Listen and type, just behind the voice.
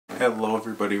Hello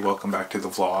everybody, welcome back to the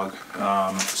vlog.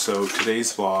 So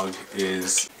today's vlog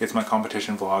it's my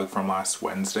competition vlog from last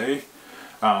Wednesday.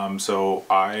 So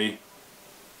I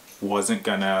wasn't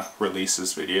gonna release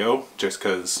this video just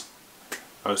because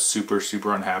I was super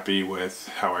unhappy with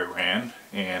how I ran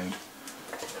and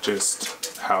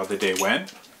just how the day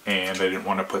went, and I didn't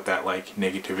want to put that like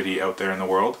negativity out there in the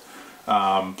world.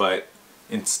 But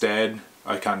instead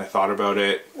I kind of thought about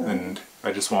it and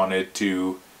I just wanted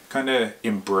to kind of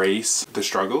embrace the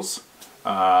struggles,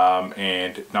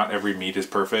 and not every meet is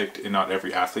perfect and not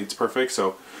every athlete's perfect.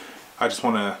 So I just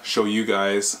want to show you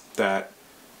guys that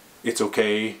it's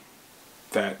okay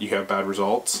that you have bad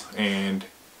results, and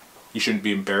you shouldn't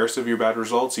be embarrassed of your bad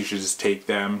results. You should just take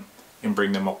them and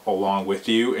bring them along with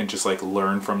you and just like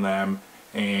learn from them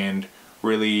and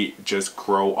really just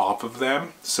grow off of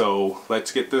them. So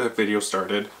let's get the video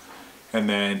started, and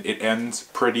then it ends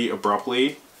pretty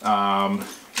abruptly.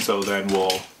 So then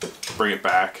we'll bring it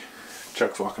back.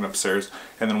 Chuck's walking upstairs,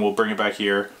 and then we'll bring it back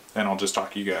here and I'll just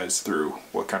talk to you guys through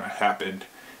what kind of happened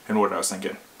and what I was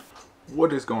thinking.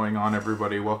 What is going on,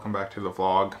 everybody? Welcome back to the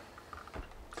vlog.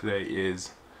 Today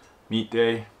is meet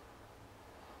day.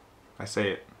 I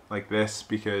say it like this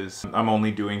because I'm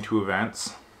only doing 2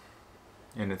 events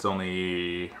and it's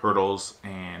only hurdles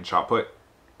and shot put.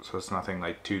 So it's nothing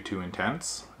like too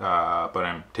intense, but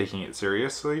I'm taking it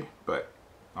seriously. But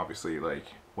obviously, like,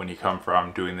 when you come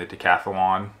from doing the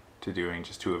decathlon to doing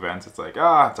just 2 events, it's like,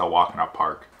 it's a walk in a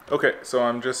park. Okay, so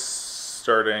I'm just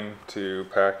starting to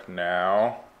pack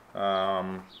now.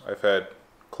 I've had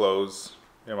clothes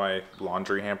in my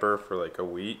laundry hamper for like a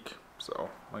week, so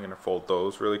I'm gonna fold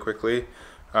those really quickly.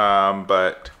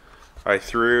 But I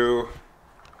threw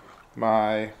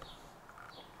my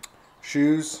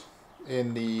shoes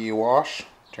in the wash.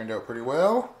 Turned out pretty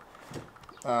well.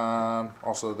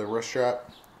 Also the wrist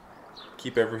strap.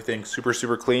 Keep everything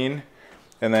super clean.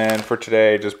 And then for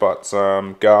today, I just bought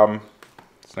some gum.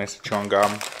 It's nice to chew on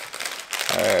gum.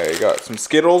 I got some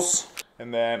Skittles,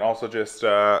 and then also just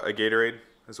a Gatorade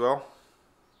as well.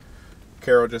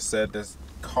 Carol just said this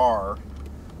car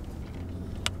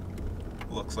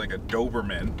looks like a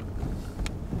Doberman.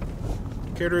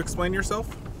 Care to explain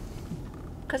yourself?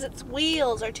 Because its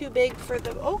wheels are too big for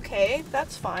the... Okay,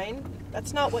 that's fine.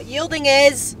 That's not what yielding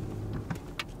is.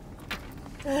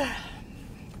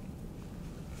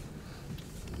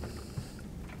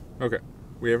 Okay,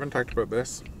 we haven't talked about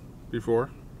this before.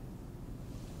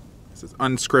 This is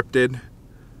unscripted.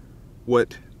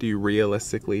 What do you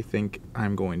realistically think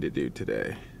I'm going to do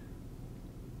today?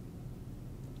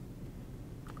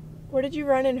 What did you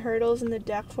run in hurdles in the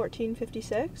deck?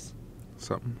 1456?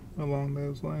 Something along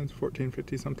those lines.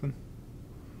 1450 something.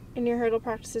 And your hurdle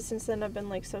practices since then have been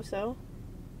like so-so?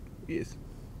 Yes.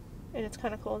 And it's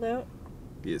kind of cold out?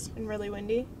 Yes. And really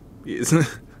windy? Yes.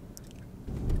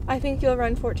 I think you'll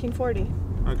run 1440.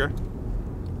 Okay.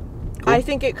 Cool. I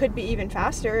think it could be even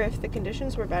faster if the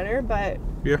conditions were better, but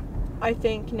yeah. I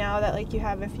think now that like you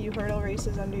have a few hurdle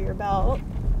races under your belt,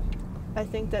 I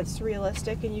think that's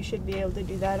realistic and you should be able to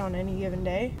do that on any given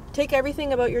day. Take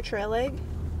everything about your trail leg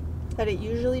that it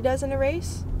usually does in a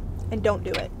race and don't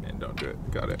do it. And don't do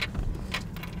it. Got it.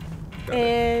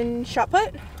 And shot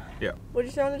put? Yeah. What did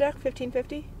you throw on the deck?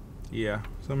 1550? Yeah,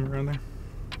 somewhere around there.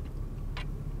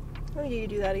 I think you could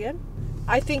do that again.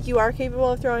 I think you are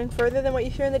capable of throwing further than what you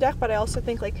threw in the deck, but I also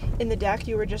think like in the deck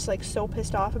you were just like so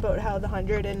pissed off about how the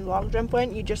 100 and long jump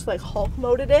went, you just like Hulk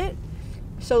moded it.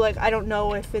 So like I don't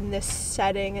know if in this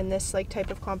setting and this like type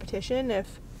of competition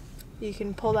if you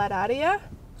can pull that out of you.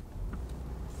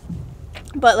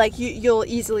 But like you'll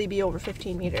easily be over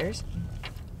 15 meters.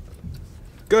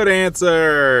 Good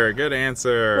answer. Good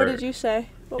answer. What did you say?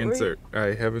 What Insert. I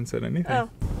haven't said anything. Oh.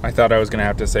 I thought I was gonna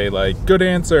have to say like good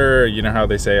answer. You know how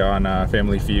they say on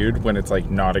Family Feud when it's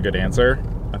like not a good answer.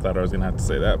 I thought I was gonna have to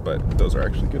say that, but those are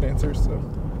actually good answers. So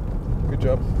good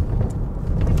job.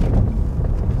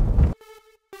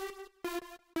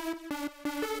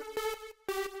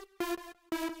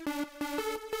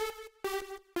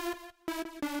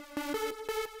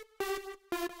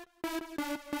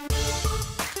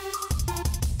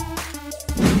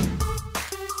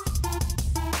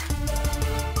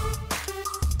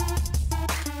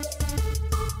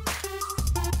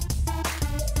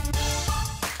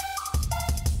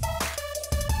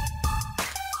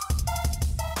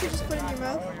 Just put it in your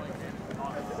mouth?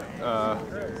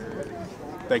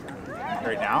 Like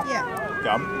right now? Yeah.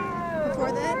 Gum.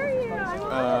 Before that?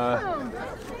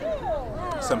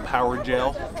 Some power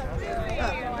gel.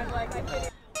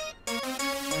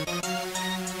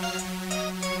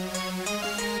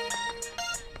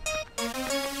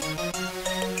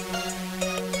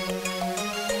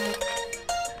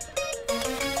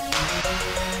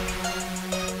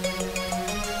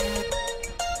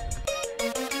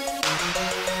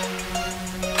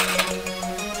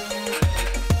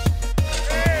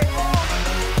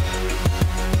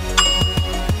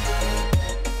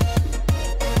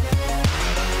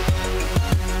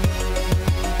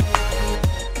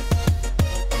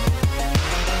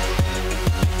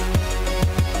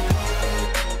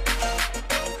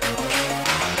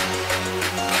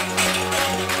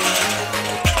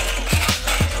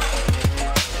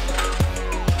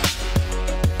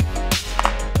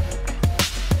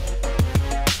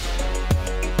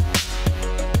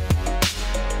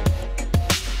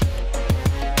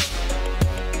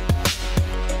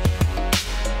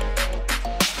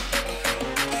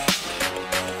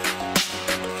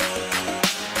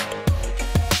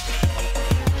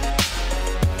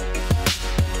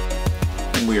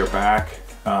 back.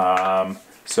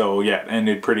 So yeah, it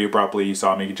ended pretty abruptly. You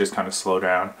saw me just kind of slow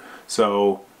down.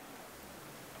 So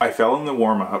I fell in the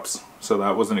warm-ups, so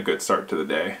that wasn't a good start to the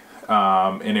day.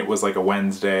 And it was like a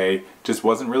Wednesday, just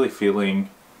wasn't really feeling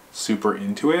super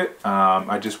into it.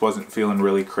 I just wasn't feeling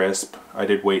really crisp. I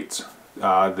did weights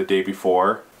the day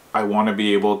before. I want to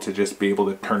be able to just be able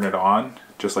to turn it on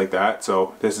just like that.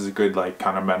 So this is a good like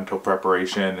kind of mental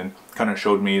preparation, and kind of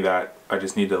showed me that I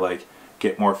just need to like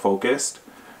get more focused,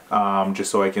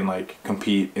 just so I can like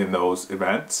compete in those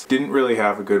events. Didn't really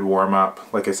have a good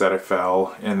warm-up. Like I said, I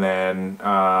fell, and then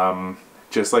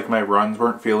just like my runs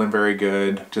weren't feeling very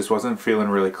good, just wasn't feeling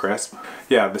really crisp.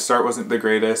 Yeah, the start wasn't the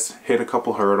greatest, hit a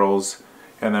couple hurdles,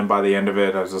 and then by the end of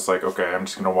it I was just like, okay, I'm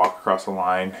just gonna walk across the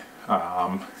line.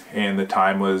 And the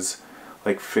time was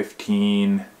like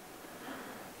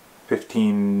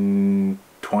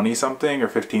 15:20 something or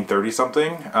 15:30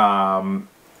 something.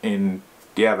 And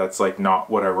yeah, that's like not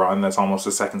what I run. That's almost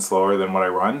a second slower than what I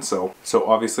run. So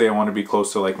obviously I want to be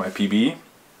close to like my PB.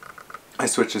 I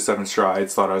switched to 7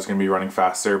 strides, thought I was going to be running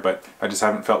faster, but I just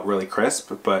haven't felt really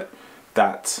crisp. But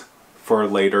that's for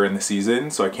later in the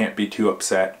season, so I can't be too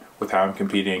upset with how I'm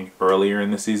competing earlier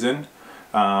in the season.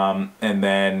 And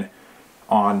then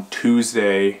on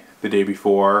Tuesday, the day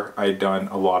before, I'd done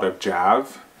a lot of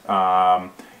jav,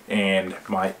 and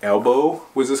my elbow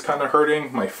was just kind of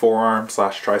hurting. My forearm /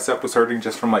 tricep was hurting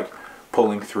just from like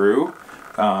pulling through,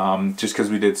 just because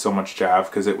we did so much jav,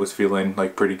 because it was feeling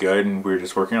like pretty good and we were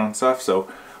just working on stuff. So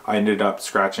I ended up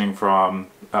scratching from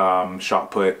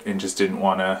shot put and just didn't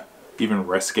want to even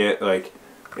risk it. Like,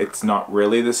 it's not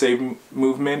really the same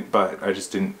movement, but I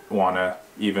just didn't want to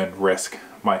even risk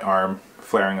my arm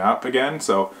flaring up again.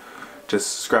 So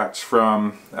just scratched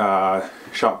from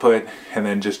shot put, and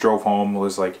then just drove home,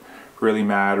 was like really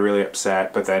mad, really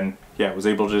upset. But then yeah, was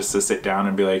able just to sit down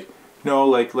and be like, no,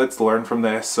 like, let's learn from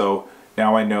this. So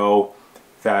now I know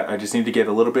that I just need to get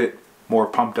a little bit more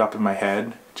pumped up in my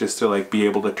head just to like be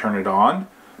able to turn it on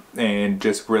and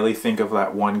just really think of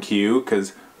that one cue.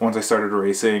 Because once I started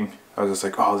racing, I was just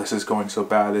like, oh, this is going so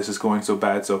bad, this is going so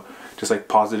bad. So just like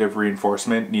positive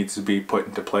reinforcement needs to be put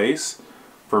into place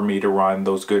for me to run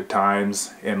those good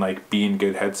times and like be in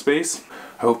good headspace.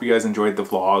 I hope you guys enjoyed the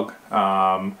vlog.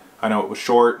 I know it was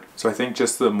short, so I think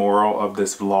just the moral of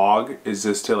this vlog is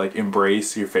just to like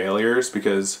embrace your failures,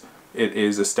 because it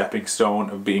is a stepping stone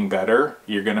of being better.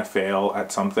 You're gonna fail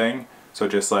at something, so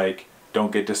just like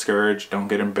don't get discouraged, don't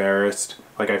get embarrassed.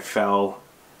 Like, I fell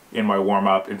in my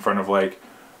warm-up in front of like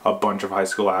a bunch of high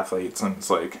school athletes, and it's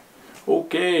like,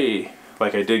 okay,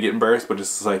 like I did get embarrassed, but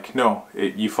it's like, no,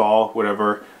 you fall,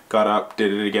 whatever, got up,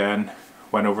 did it again,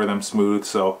 went over them smooth.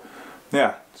 So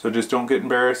yeah, so just don't get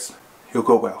embarrassed, you'll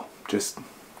go well. Just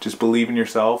believe in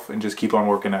yourself and just keep on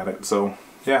working at it. So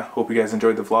yeah, hope you guys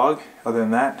enjoyed the vlog. Other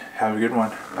than that, have a good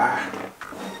one. Bye.